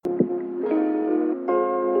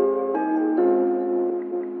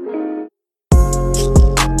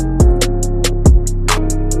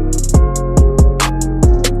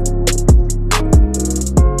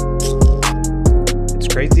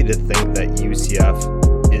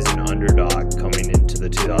UCF is an underdog coming into the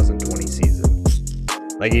 2020 season.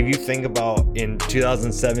 Like, if you think about in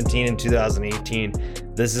 2017 and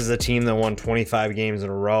 2018, this is a team that won 25 games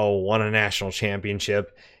in a row, won a national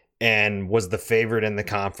championship, and was the favorite in the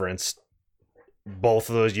conference both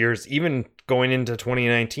of those years. Even going into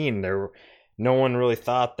 2019, no one really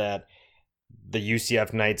thought that the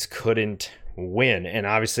UCF Knights couldn't win, and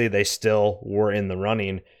obviously they still were in the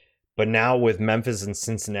running. But now with Memphis and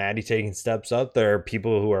Cincinnati taking steps up, there are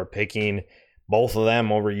people who are picking both of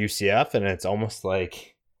them over UCF, and it's almost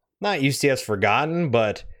like not UCF's forgotten,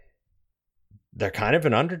 but they're kind of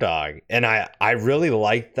an underdog. And I really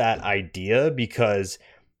like that idea because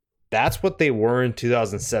that's what they were in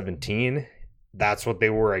 2017. That's what they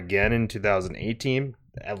were again in 2018,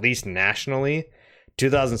 at least nationally.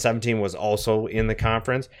 2017 was also in the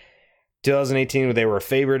conference. 2018, they were a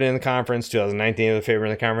favorite in the conference. 2019, they were a favorite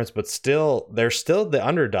in the conference, but still, they're still the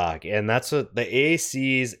underdog. And that's what the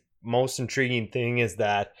AAC's most intriguing thing is,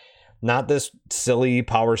 that not this silly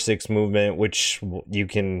Power Six movement, which you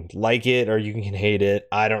can like it or you can hate it.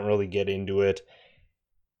 I don't really get into it,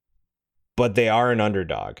 but they are an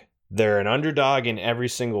underdog. They're an underdog in every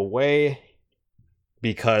single way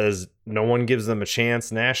because no one gives them a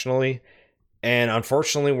chance nationally. And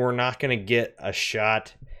unfortunately, we're not going to get a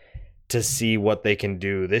shot to see what they can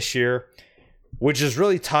do this year, which is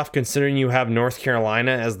really tough considering you have North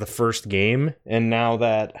Carolina as the first game. And now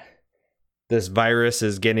that this virus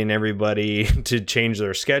is getting everybody to change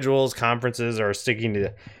their schedules, conferences are sticking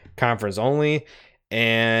to conference only,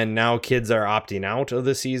 and now kids are opting out of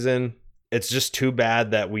the season. It's just too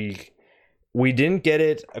bad that we didn't get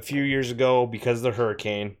it a few years ago because of the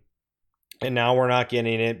hurricane, and now we're not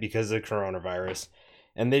getting it because of the coronavirus.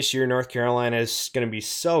 And this year, North Carolina is going to be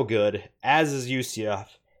so good, as is UCF,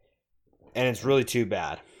 and it's really too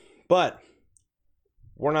bad. But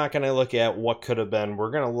we're not going to look at what could have been.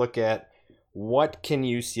 We're going to look at what can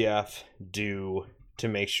UCF do to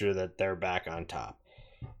make sure that they're back on top.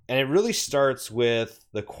 And it really starts with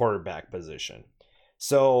the quarterback position.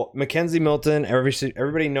 So McKenzie Milton,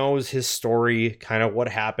 everybody knows his story, kind of what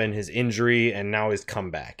happened, his injury, and now his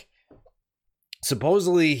comeback.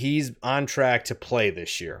 Supposedly, he's on track to play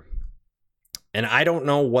this year. And I don't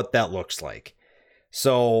know what that looks like.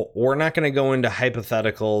 So we're not going to go into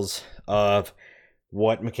hypotheticals of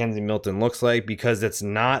what McKenzie Milton looks like because it's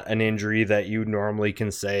not an injury that you normally can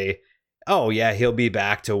say, oh, yeah, he'll be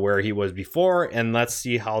back to where he was before, and let's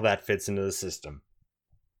see how that fits into the system.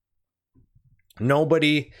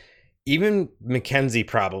 Nobody, even McKenzie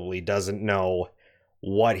probably doesn't know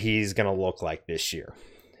what he's going to look like this year.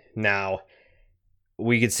 Now,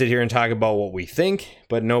 we could sit here and talk about what we think,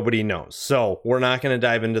 but nobody knows. So we're not going to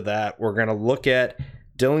dive into that. We're going to look at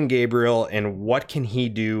Dillon Gabriel and what can he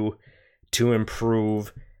do to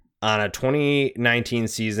improve on a 2019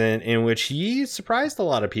 season in which he surprised a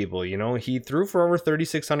lot of people. You know, he threw for over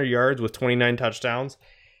 3,600 yards with 29 touchdowns,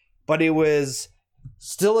 but it was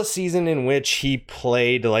still a season in which he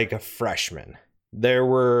played like a freshman. There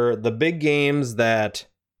were the big games that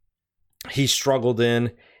he struggled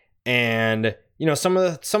in, and you know, some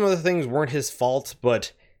of the things weren't his fault,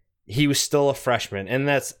 but he was still a freshman. And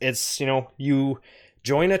you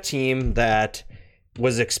join a team that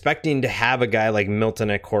was expecting to have a guy like Milton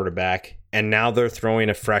at quarterback, and now they're throwing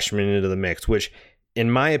a freshman into the mix, which, in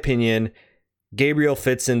my opinion, Gabriel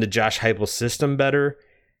fits into Josh Heupel's system better,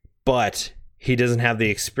 but he doesn't have the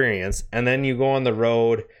experience. And then you go on the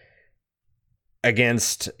road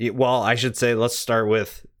against, well, I should say, let's start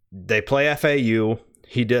with, they play FAU.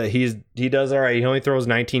 He does all right. He only throws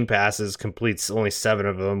 19 passes, completes only 7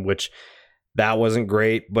 of them, which that wasn't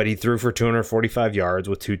great, but he threw for 245 yards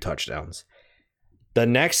with 2 touchdowns. The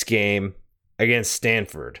next game against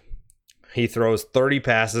Stanford, he throws 30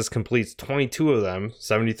 passes, completes 22 of them,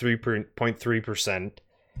 73.3%,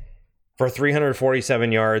 for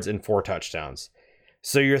 347 yards and 4 touchdowns.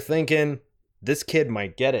 So you're thinking, this kid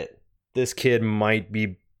might get it. This kid might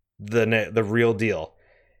be the real deal.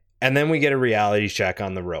 And then we get a reality check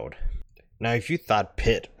on the road. Now, if you thought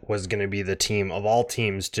Pitt was going to be the team of all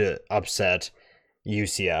teams to upset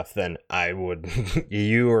UCF, then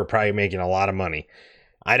you were probably making a lot of money.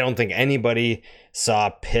 I don't think anybody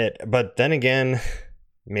saw Pitt, but then again,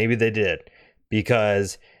 maybe they did,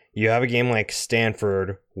 because you have a game like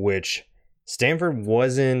Stanford, which Stanford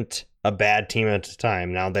wasn't a bad team at the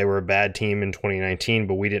time. Now, they were a bad team in 2019,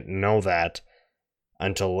 but we didn't know that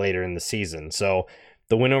until later in the season. So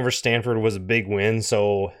the win over Stanford was a big win,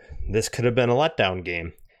 so this could have been a letdown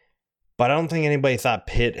game. But I don't think anybody thought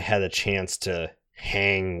Pitt had a chance to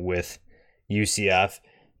hang with UCF,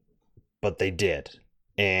 but they did.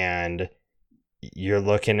 And You're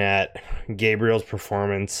looking at Gabriel's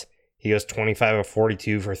performance. He goes 25 of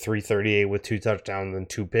 42 for 338 with 2 touchdowns and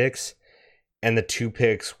 2 picks. And the 2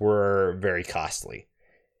 picks were very costly.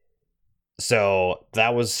 So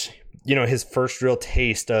that was, his first real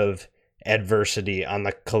taste of adversity on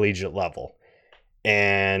the collegiate level.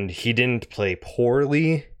 And he didn't play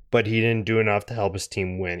poorly, but he didn't do enough to help his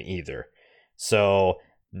team win either. So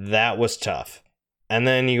that was tough. And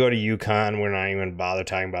then you go to UConn, we're not even bother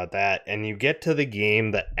talking about that, and you get to the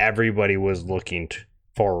game that everybody was looking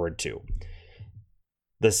forward to,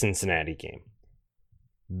 the Cincinnati game.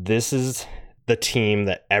 This is the team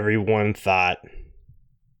that everyone thought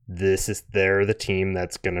they're the team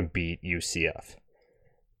that's going to beat UCF.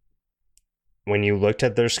 When you looked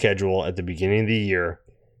at their schedule at the beginning of the year,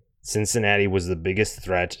 Cincinnati was the biggest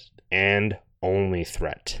threat and only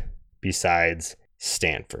threat besides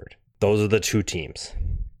Stanford. Those are the 2 teams.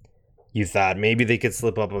 You thought maybe they could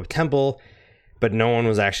slip up of Temple, but no one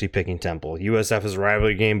was actually picking Temple. USF is a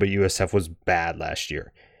rivalry game, but USF was bad last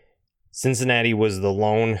year. Cincinnati was the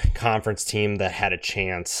lone conference team that had a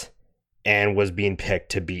chance and was being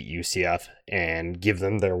picked to beat UCF and give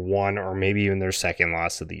them their one or maybe even their second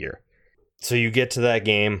loss of the year. So you get to that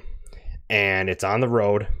game, and it's on the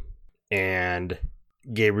road, and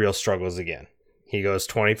Gabriel struggles again. He goes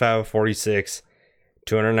 25 of 46,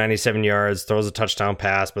 297 yards, throws a touchdown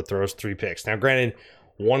pass, but throws 3 picks. Now, granted,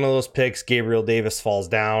 one of those picks, Gabriel Davis falls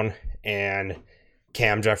down, and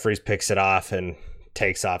Cam Jeffries picks it off and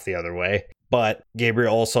takes off the other way. But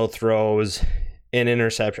Gabriel also throws an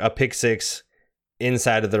interception, a pick 6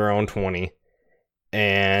 inside of their own 20,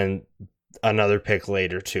 and another pick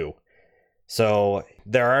later too. So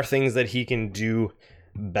there are things that he can do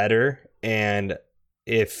better, and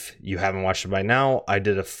if you haven't watched it by now, I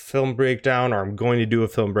did a film breakdown, or I'm going to do a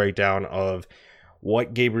film breakdown of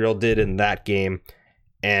what Gabriel did in that game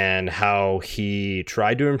and how he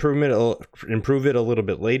tried to improve it a little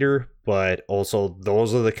bit later, but also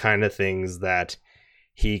those are the kind of things that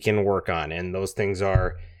he can work on, and those things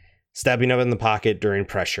are stepping up in the pocket during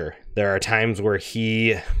pressure. There are times where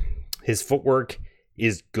his footwork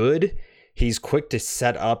is good. He's quick to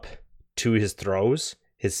set up to his throws.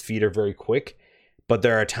 His feet are very quick. But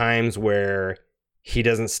there are times where he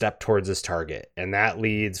doesn't step towards his target, and that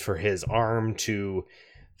leads for his arm to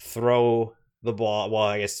throw the ball. Well,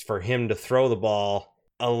 I guess for him to throw the ball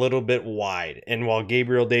a little bit wide. And while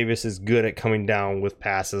Gabriel Davis is good at coming down with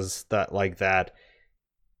passes like that,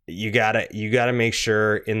 you gotta make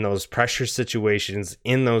sure in those pressure situations,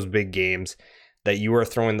 in those big games, that you are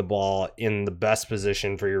throwing the ball in the best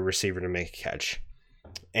position for your receiver to make a catch.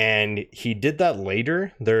 And he did that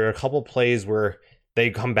later. There are a couple plays where they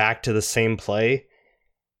come back to the same play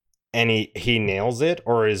and he nails it,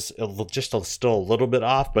 or is just still a little bit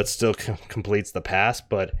off, but still completes the pass.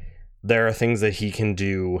 But there are things that he can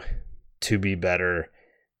do to be better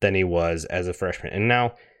than he was as a freshman. And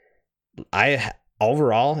now,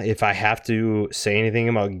 overall, if I have to say anything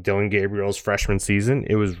about Dylan Gabriel's freshman season,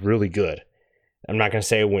 it was really good. I'm not going to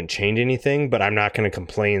say it wouldn't change anything, but I'm not going to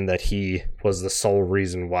complain that he was the sole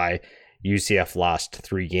reason why UCF lost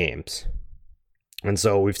 3 games. And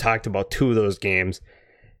so we've talked about 2 of those games,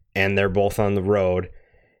 and they're both on the road.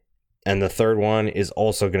 And the third one is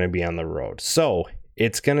also going to be on the road. So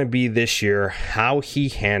it's going to be this year how he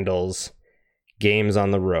handles games on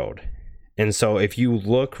the road. And so if you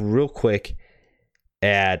look real quick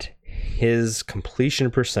at his completion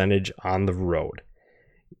percentage on the road,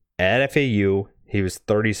 at FAU, he was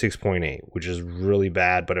 36.8, which is really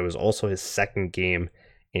bad, but it was also his second game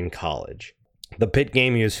in college. The Pitt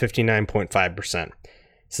game, he was 59.5%.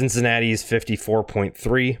 Cincinnati is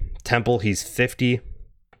 54.3. Temple, he's 50.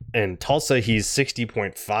 And Tulsa, he's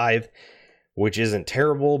 60.5, which isn't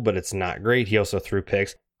terrible, but it's not great. He also threw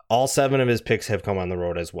picks. All 7 of his picks have come on the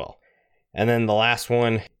road as well. And then the last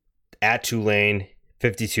one, at Tulane,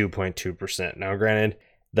 52.2%. Now, granted,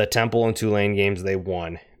 the Temple and Tulane games, they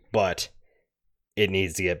won, but it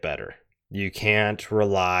needs to get better. You can't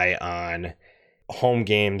rely on home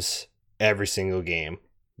games every single game,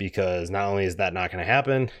 because not only is that not going to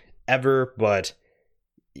happen ever, but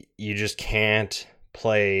you just can't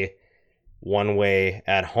play one way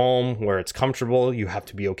at home where it's comfortable. You have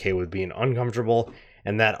to be okay with being uncomfortable.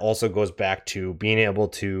 And that also goes back to being able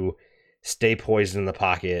to stay poised in the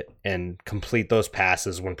pocket and complete those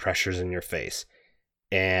passes when pressure's in your face,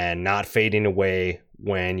 and not fading away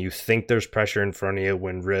when you think there's pressure in front of you,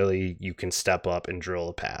 when really you can step up and drill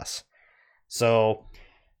a pass. So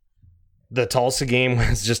the Tulsa game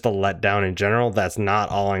was just a letdown in general. That's not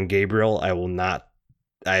all on Gabriel.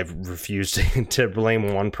 I've refused to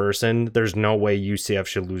blame one person. There's no way UCF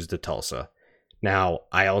should lose to Tulsa. Now,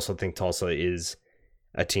 I also think Tulsa is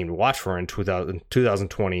a team to watch for in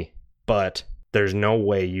 2020, but there's no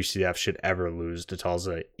way UCF should ever lose to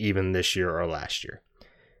Tulsa, even this year or last year.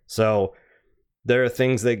 So there are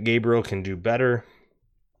things that Gabriel can do better.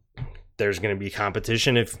 There's going to be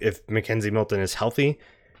competition if McKenzie Milton is healthy,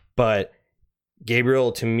 but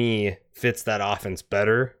Gabriel, to me, fits that offense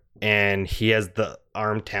better, and he has the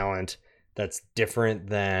arm talent that's different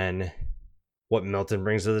than what Milton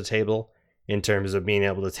brings to the table in terms of being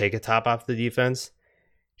able to take a top off the defense.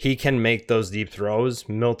 He can make those deep throws.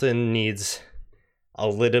 Milton needs a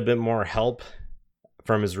little bit more help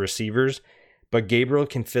from his receivers, but Gabriel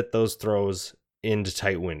can fit those throws into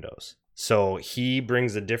tight windows. So he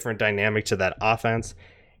brings a different dynamic to that offense.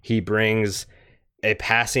 He brings a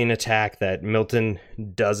passing attack that Milton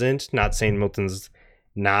doesn't. Not saying Milton's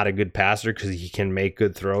not a good passer, because he can make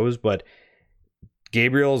good throws, but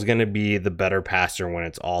Gabriel is going to be the better passer when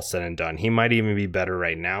it's all said and done. He might even be better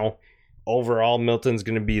right now. Overall, Milton's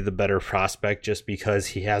going to be the better prospect just because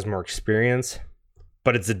he has more experience,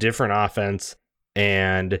 but it's a different offense,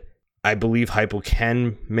 and I believe Heupel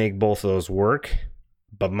can make both of those work.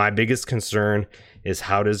 But my biggest concern is,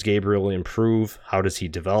 how does Gabriel improve? How does he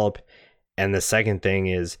develop? And the second thing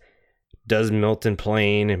is, does Milton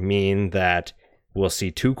playing mean that we'll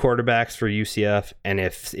see two quarterbacks for UCF? And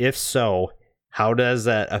if so, how does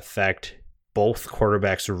that affect both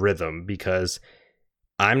quarterbacks' rhythm? Because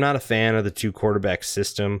I'm not a fan of the two quarterback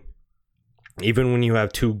system, even when you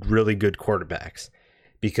have two really good quarterbacks.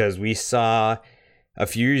 Because we saw a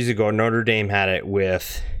few years ago, Notre Dame had it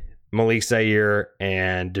with Malik Zaire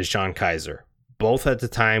and Deshaun Kaiser. Both at the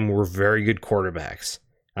time were very good quarterbacks.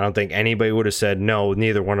 I don't think anybody would have said, no,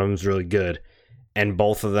 neither one of them is really good. And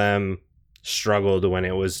both of them struggled when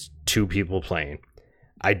it was two people playing.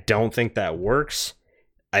 I don't think that works.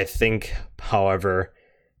 I think, however,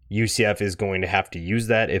 UCF is going to have to use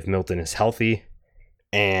that if Milton is healthy.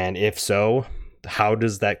 And if so, how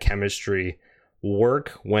does that chemistry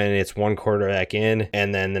work when it's one quarterback in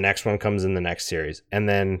and then the next one comes in the next series? And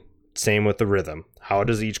then same with the rhythm. How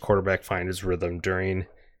does each quarterback find his rhythm during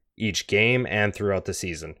each game and throughout the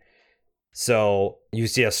season? So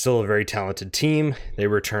UCF is still a very talented team. They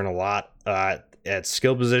return a lot at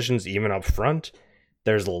skill positions, even up front.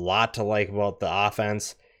 There's a lot to like about the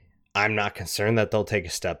offense. I'm not concerned that they'll take a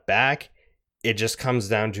step back. It just comes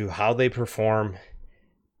down to how they perform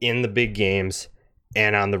in the big games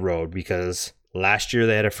and on the road, because last year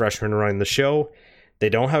they had a freshman running the show. They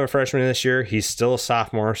don't have a freshman this year. He's still a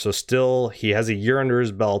sophomore, so still he has a year under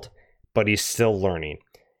his belt, but he's still learning.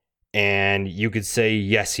 And you could say,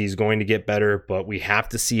 yes, he's going to get better, but we have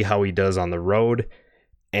to see how he does on the road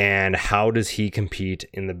and how does he compete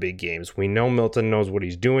in the big games. We know Milton knows what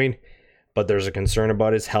he's doing, but there's a concern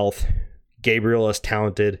about his health. Gabriel is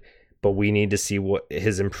talented, but we need to see what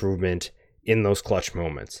his improvement in those clutch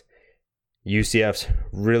moments. UCF's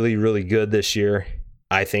really, really good this year.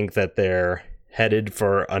 I think that they're headed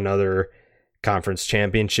for another conference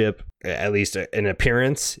championship, at least an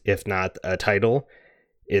appearance, if not a title.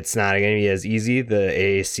 It's not going to be as easy. The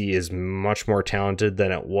AAC is much more talented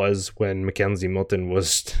than it was when McKenzie Milton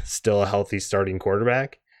was still a healthy starting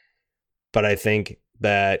quarterback. But I think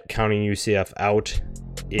that counting UCF out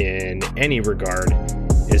in any regard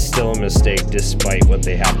is still a mistake, despite what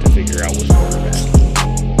they have to figure out with quarterback.